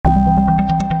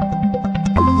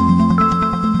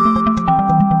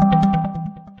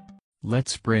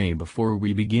Let's pray before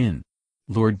we begin.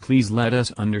 Lord, please let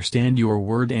us understand your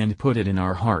word and put it in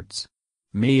our hearts.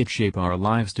 May it shape our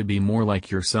lives to be more like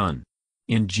your Son.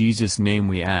 In Jesus' name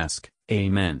we ask,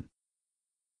 Amen.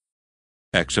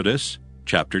 Exodus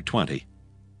chapter 20.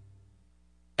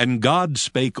 And God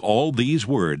spake all these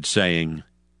words, saying,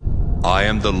 I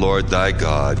am the Lord thy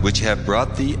God, which have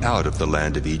brought thee out of the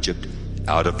land of Egypt,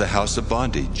 out of the house of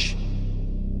bondage.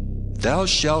 Thou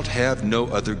shalt have no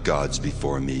other gods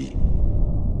before me.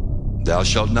 Thou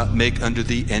shalt not make unto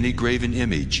thee any graven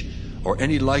image, or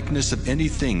any likeness of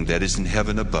anything that is in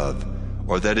heaven above,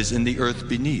 or that is in the earth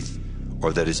beneath,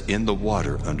 or that is in the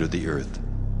water under the earth.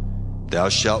 Thou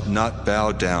shalt not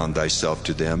bow down thyself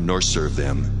to them, nor serve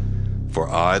them. For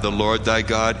I, the Lord thy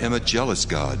God, am a jealous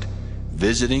God,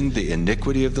 visiting the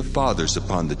iniquity of the fathers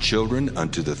upon the children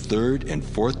unto the third and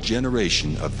fourth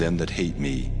generation of them that hate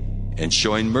me, and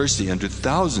showing mercy unto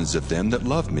thousands of them that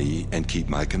love me and keep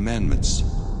my commandments.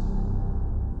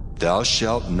 Thou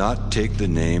shalt not take the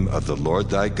name of the Lord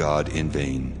thy God in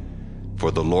vain, for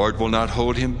the Lord will not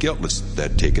hold him guiltless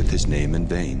that taketh his name in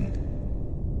vain.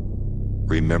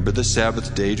 Remember the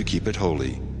Sabbath day to keep it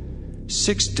holy.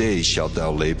 6 days shalt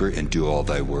thou labor and do all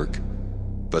thy work,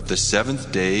 but the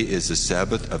seventh day is the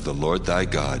Sabbath of the Lord thy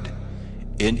God.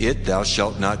 In it thou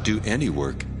shalt not do any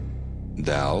work,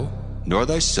 thou, nor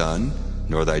thy son,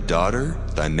 nor thy daughter,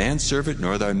 thy manservant,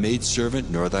 nor thy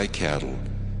maidservant, nor thy cattle,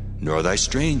 nor thy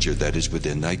stranger that is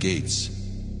within thy gates.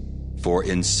 For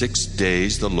in 6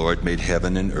 days the Lord made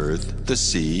heaven and earth, the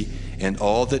sea, and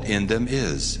all that in them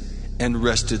is, and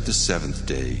rested the seventh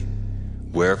day.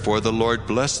 Wherefore the Lord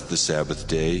blessed the Sabbath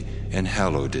day, and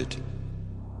hallowed it.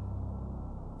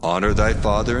 Honor thy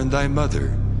father and thy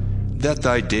mother, that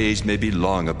thy days may be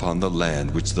long upon the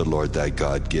land which the Lord thy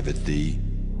God giveth thee.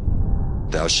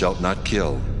 Thou shalt not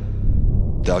kill.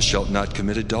 Thou shalt not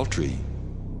commit adultery.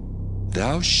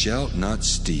 Thou shalt not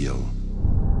steal.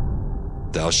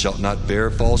 Thou shalt not bear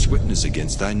false witness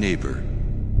against thy neighbor.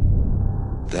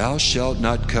 Thou shalt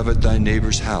not covet thy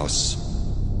neighbor's house.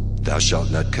 Thou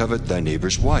shalt not covet thy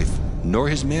neighbor's wife, nor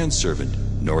his manservant,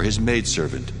 nor his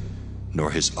maidservant, nor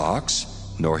his ox,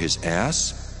 nor his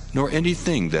ass, nor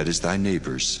anything that is thy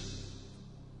neighbor's.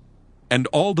 And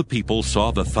all the people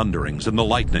saw the thunderings and the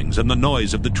lightnings and the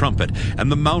noise of the trumpet and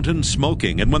the mountain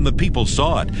smoking. And when the people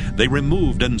saw it, they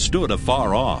removed and stood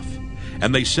afar off.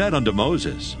 And they said unto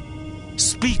Moses,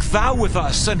 Speak thou with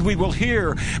us, and we will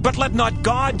hear, but let not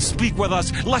God speak with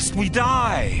us, lest we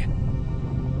die.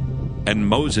 And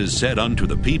Moses said unto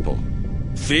the people,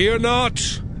 Fear not,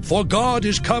 for God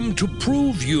is come to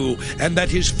prove you, and that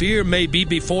his fear may be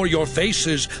before your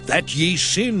faces, that ye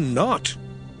sin not.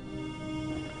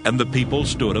 And the people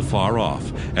stood afar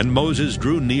off, and Moses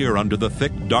drew near unto the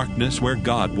thick darkness where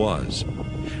God was.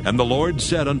 And the Lord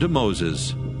said unto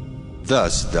Moses,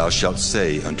 Thus thou shalt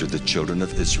say unto the children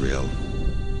of Israel,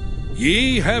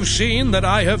 Ye have seen that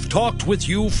I have talked with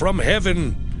you from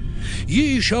heaven.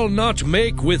 Ye shall not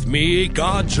make with me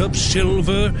gods of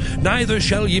silver, neither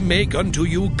shall ye make unto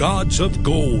you gods of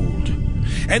gold.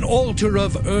 An altar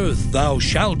of earth thou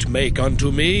shalt make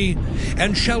unto me,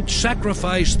 and shalt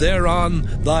sacrifice thereon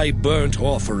thy burnt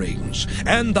offerings,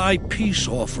 and thy peace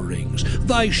offerings,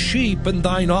 thy sheep and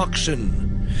thine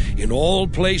oxen. In all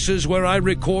places where I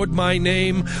record my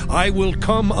name, I will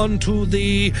come unto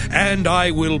thee, and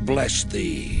I will bless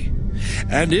thee.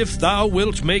 And if thou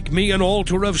wilt make me an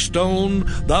altar of stone,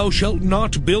 thou shalt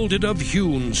not build it of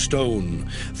hewn stone.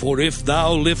 For if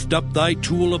thou lift up thy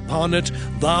tool upon it,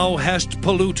 thou hast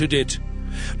polluted it.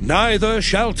 Neither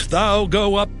shalt thou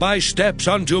go up by steps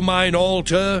unto mine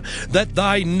altar, that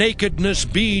thy nakedness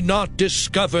be not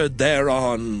discovered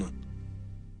thereon.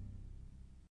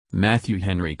 Matthew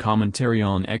Henry Commentary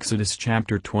on Exodus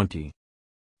chapter 20.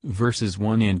 Verses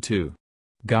 1 and 2.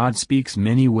 God speaks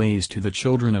many ways to the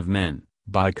children of men,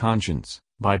 by conscience,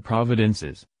 by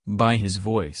providences, by his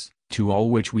voice, to all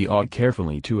which we ought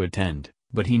carefully to attend,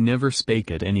 but he never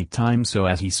spake at any time so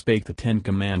as he spake the 10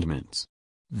 Commandments.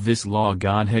 This law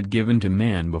God had given to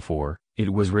man before,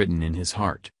 it was written in his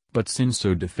heart, but sin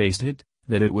so defaced it,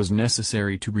 that it was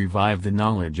necessary to revive the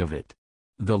knowledge of it.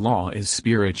 The law is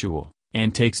spiritual,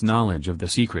 and takes knowledge of the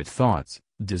secret thoughts,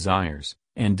 desires,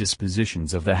 and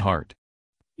dispositions of the heart.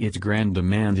 Its grand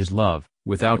demand is love,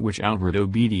 without which outward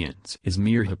obedience is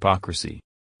mere hypocrisy.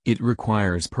 It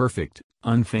requires perfect,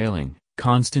 unfailing,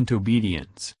 constant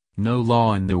obedience. No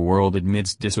law in the world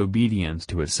admits disobedience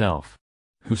to itself.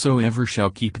 Whosoever shall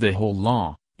keep the whole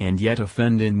law, and yet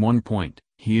offend in one point,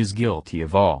 he is guilty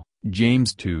of all.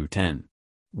 James 2:10.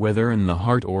 Whether in the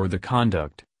heart or the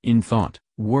conduct, in thought,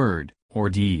 word, or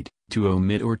deed, to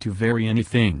omit or to vary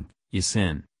anything, is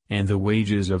sin, and the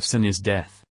wages of sin is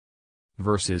death.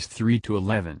 Verses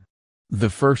 3-11. The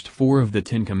first four of the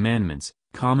 10 Commandments,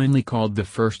 commonly called the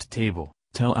first table,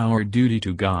 tell our duty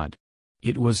to God.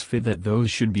 It was fit that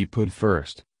those should be put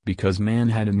first, because man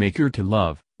had a Maker to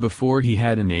love, before he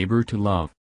had a neighbor to love.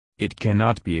 It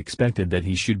cannot be expected that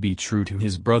he should be true to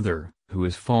his brother, who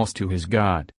is false to his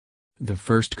God. The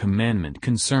first commandment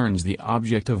concerns the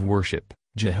object of worship,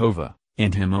 Jehovah,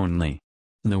 and him only.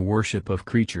 The worship of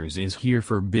creatures is here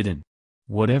forbidden.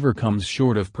 Whatever comes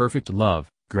short of perfect love,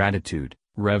 gratitude,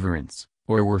 reverence,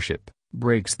 or worship,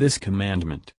 breaks this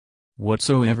commandment.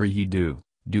 Whatsoever ye do,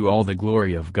 do all the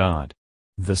glory of God.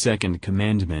 The second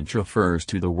commandment refers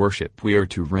to the worship we are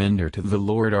to render to the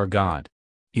Lord our God.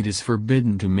 It is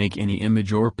forbidden to make any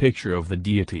image or picture of the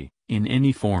deity, in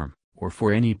any form, or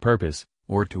for any purpose,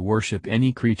 or to worship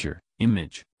any creature,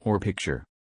 image, or picture.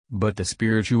 But the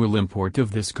spiritual import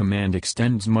of this command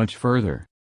extends much further.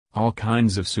 All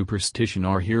kinds of superstition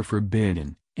are here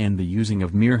forbidden, and the using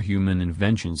of mere human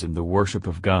inventions in the worship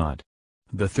of God.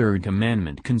 The third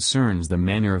commandment concerns the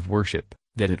manner of worship,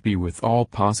 that it be with all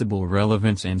possible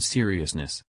relevance and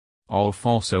seriousness. All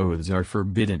false oaths are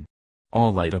forbidden.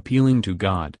 All light appealing to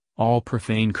God, all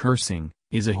profane cursing,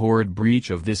 is a horrid breach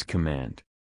of this command.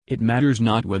 It matters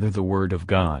not whether the word of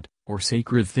God, or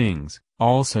sacred things,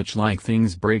 all such like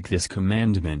things break this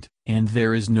commandment, and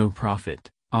there is no profit,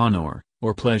 honor,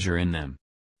 or pleasure in them.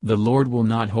 The Lord will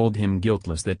not hold him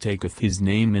guiltless that taketh his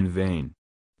name in vain.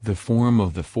 The form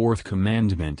of the fourth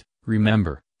commandment,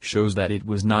 remember, shows that it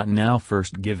was not now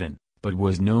first given, but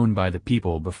was known by the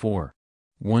people before.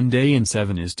 1 day in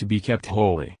 7 is to be kept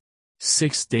holy.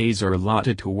 6 days are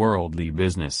allotted to worldly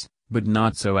business, but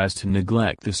not so as to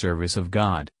neglect the service of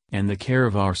God, and the care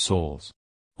of our souls.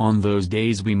 On those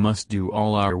days we must do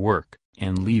all our work,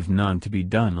 and leave none to be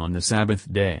done on the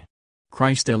Sabbath day.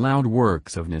 Christ allowed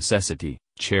works of necessity,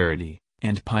 charity,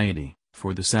 and piety,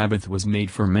 for the Sabbath was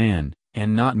made for man,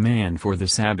 and not man for the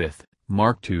Sabbath,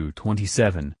 Mark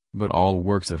 2:27, but all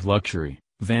works of luxury,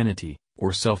 vanity,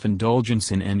 or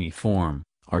self-indulgence in any form,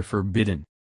 are forbidden.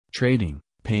 Trading,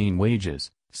 paying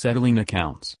wages, settling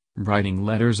accounts, writing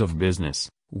letters of business,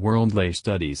 worldly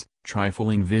studies,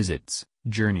 trifling visits,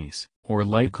 journeys, or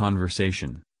light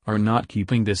conversation, are not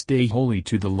keeping this day holy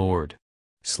to the Lord.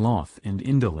 Sloth and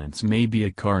indolence may be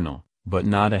a carnal, but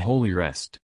not a holy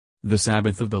rest. The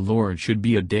Sabbath of the Lord should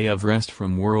be a day of rest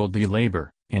from worldly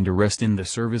labor, and a rest in the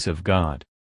service of God.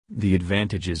 The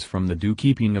advantages from the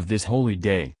due-keeping of this holy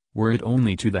day, were it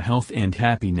only to the health and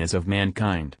happiness of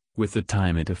mankind, with the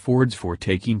time it affords for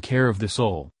taking care of the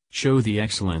soul, show the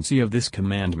excellency of this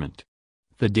commandment.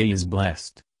 The day is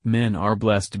blessed, men are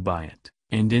blessed by it,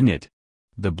 and in it.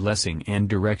 The blessing and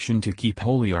direction to keep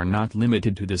holy are not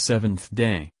limited to the seventh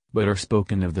day, but are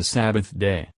spoken of the Sabbath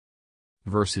day.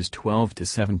 Verses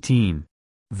 12-17.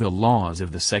 The laws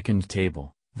of the second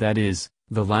table, that is,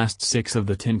 the last 6 of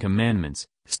the 10 Commandments,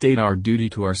 state our duty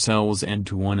to ourselves and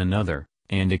to one another,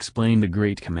 and explain the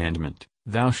great commandment,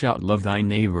 Thou shalt love thy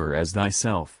neighbor as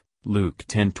thyself, Luke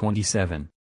 10:27.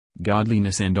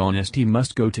 Godliness and honesty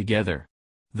must go together.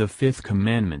 The 5th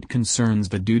commandment concerns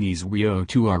the duties we owe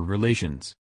to our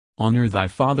relations. Honor thy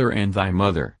father and thy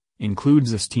mother,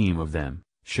 includes esteem of them,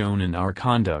 shown in our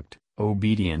conduct,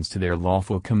 obedience to their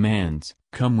lawful commands,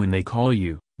 come when they call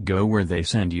you, go where they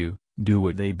send you, do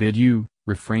what they bid you,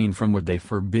 refrain from what they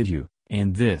forbid you,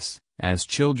 and this, as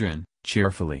children,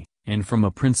 cheerfully, and from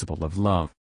a principle of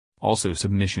love. Also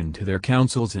submission to their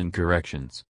counsels and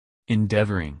corrections.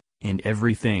 Endeavoring, in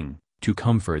everything, to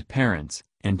comfort parents,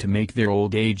 and to make their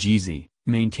old age easy,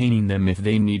 maintaining them if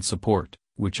they need support,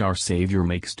 which our Savior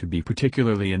makes to be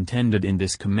particularly intended in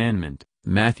this commandment,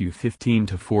 Matthew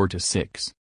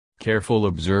 15:4-6. Careful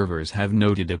observers have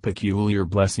noted a peculiar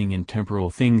blessing in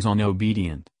temporal things on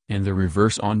obedient, and the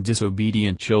reverse on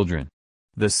disobedient children.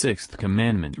 The 6th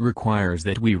commandment requires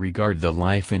that we regard the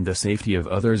life and the safety of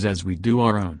others as we do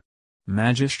our own.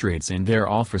 Magistrates and their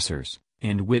officers,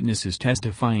 and witnesses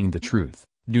testifying the truth,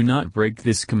 do not break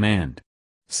this command.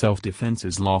 Self-defense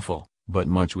is lawful, but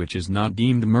much which is not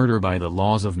deemed murder by the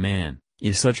laws of man,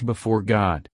 is such before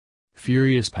God.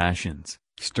 Furious passions,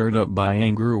 stirred up by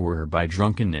anger or by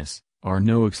drunkenness, are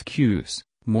no excuse.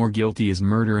 More guilty is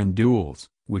murder and duels,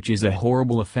 which is a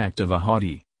horrible effect of a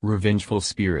haughty, revengeful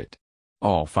spirit.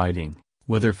 All fighting,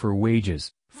 whether for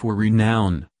wages, for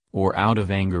renown, or out of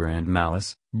anger and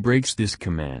malice, breaks this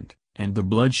command, and the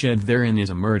bloodshed therein is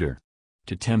a murder.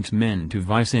 To tempt men to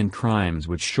vice and crimes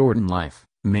which shorten life,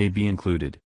 may be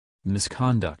included.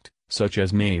 Misconduct, such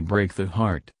as may break the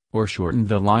heart, or shorten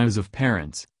the lives of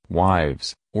parents,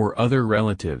 wives, or other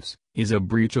relatives, is a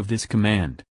breach of this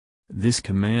command. This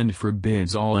command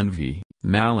forbids all envy,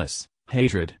 malice,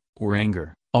 hatred, or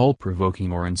anger, all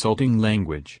provoking or insulting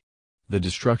language. The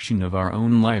destruction of our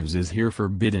own lives is here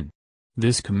forbidden.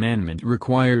 This commandment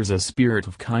requires a spirit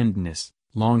of kindness,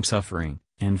 long-suffering,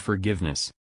 and forgiveness.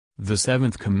 The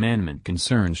seventh commandment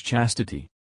concerns chastity.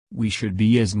 We should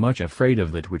be as much afraid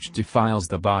of that which defiles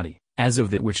the body, as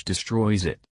of that which destroys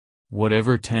it.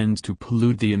 Whatever tends to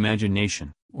pollute the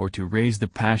imagination, or to raise the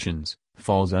passions,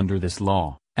 falls under this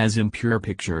law, as impure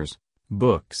pictures,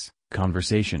 books,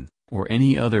 conversation, or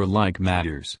any other like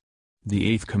matters. The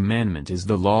eighth commandment is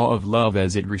the law of love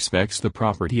as it respects the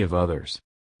property of others.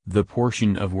 The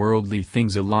portion of worldly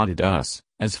things allotted us,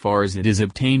 as far as it is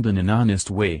obtained in an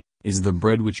honest way, is the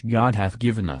bread which God hath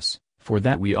given us, for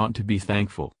that we ought to be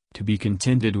thankful, to be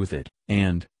contented with it,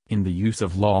 and, in the use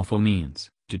of lawful means,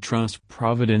 to trust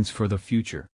Providence for the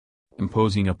future.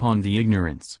 Imposing upon the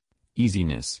ignorance,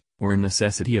 easiness, or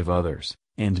necessity of others,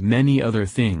 and many other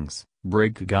things,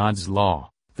 break God's law,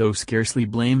 though scarcely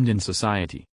blamed in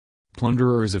society.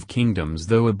 Plunderers of kingdoms,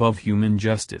 though above human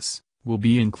justice, will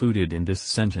be included in this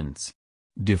sentence.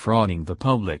 Defrauding the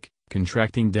public,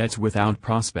 contracting debts without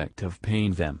prospect of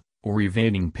paying them, or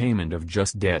evading payment of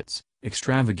just debts,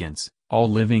 extravagance, all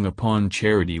living upon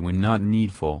charity when not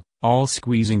needful, all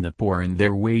squeezing the poor in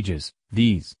their wages,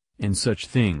 these, and such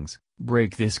things,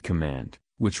 break this command,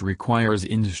 which requires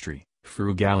industry,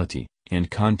 frugality, and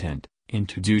content, and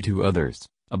to do to others,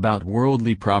 about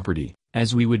worldly property,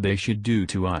 as we would they should do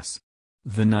to us.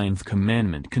 The ninth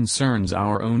commandment concerns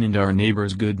our own and our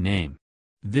neighbor's good name.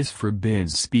 This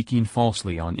forbids speaking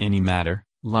falsely on any matter,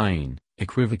 lying,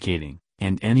 equivocating,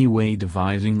 and any way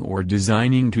devising or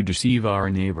designing to deceive our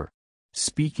neighbor.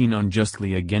 Speaking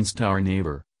unjustly against our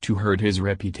neighbor, to hurt his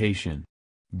reputation.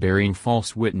 Bearing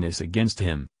false witness against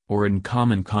him, or in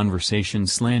common conversation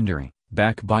slandering,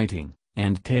 backbiting,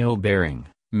 and tale-bearing,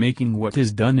 making what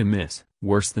is done amiss,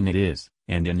 worse than it is,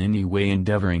 and in any way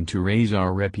endeavoring to raise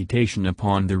our reputation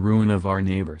upon the ruin of our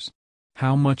neighbors.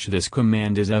 How much this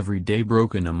command is every day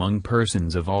broken among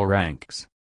persons of all ranks.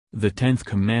 The 10th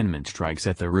commandment strikes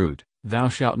at the root, thou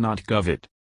shalt not covet.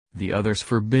 The others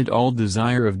forbid all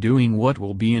desire of doing what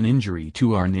will be an injury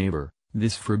to our neighbor,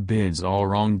 this forbids all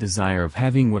wrong desire of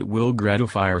having what will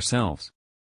gratify ourselves.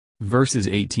 Verses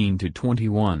 18 to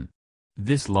 21.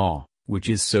 This law, which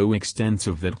is so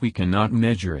extensive that we cannot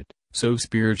measure it, so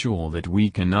spiritual that we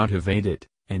cannot evade it,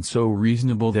 and so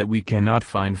reasonable that we cannot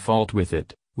find fault with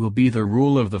it, will be the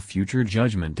rule of the future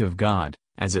judgment of God,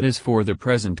 as it is for the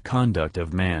present conduct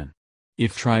of man.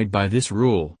 If tried by this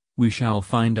rule, we shall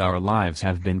find our lives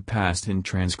have been passed in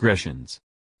transgressions.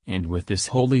 And with this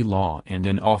holy law and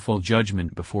an awful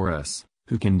judgment before us,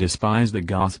 who can despise the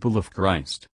gospel of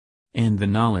Christ? And the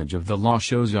knowledge of the law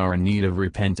shows our need of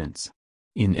repentance.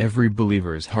 In every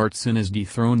believer's heart sin is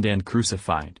dethroned and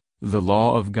crucified, the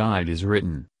law of God is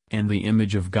written, and the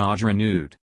image of God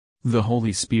renewed. The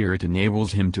Holy Spirit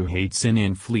enables him to hate sin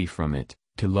and flee from it,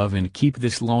 to love and keep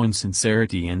this law in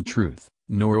sincerity and truth,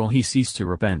 nor will he cease to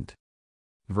repent.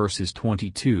 Verses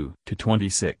 22 to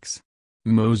 26.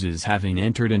 Moses having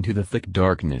entered into the thick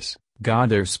darkness, God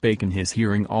there spake in his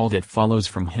hearing all that follows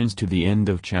from hence to the end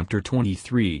of chapter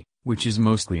 23, which is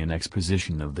mostly an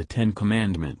exposition of the 10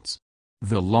 Commandments.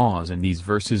 The laws in these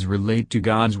verses relate to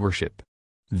God's worship.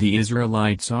 The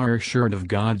Israelites are assured of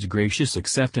God's gracious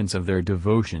acceptance of their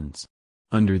devotions.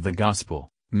 Under the gospel,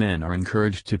 men are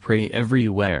encouraged to pray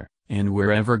everywhere, and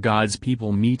wherever God's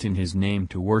people meet in his name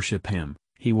to worship him,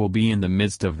 he will be in the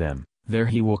midst of them, there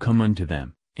he will come unto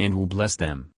them, and will bless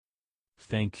them.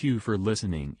 Thank you for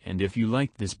listening, and if you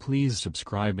liked this, please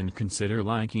subscribe and consider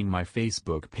liking my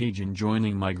Facebook page and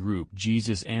joining my group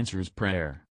Jesus Answers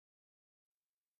Prayer.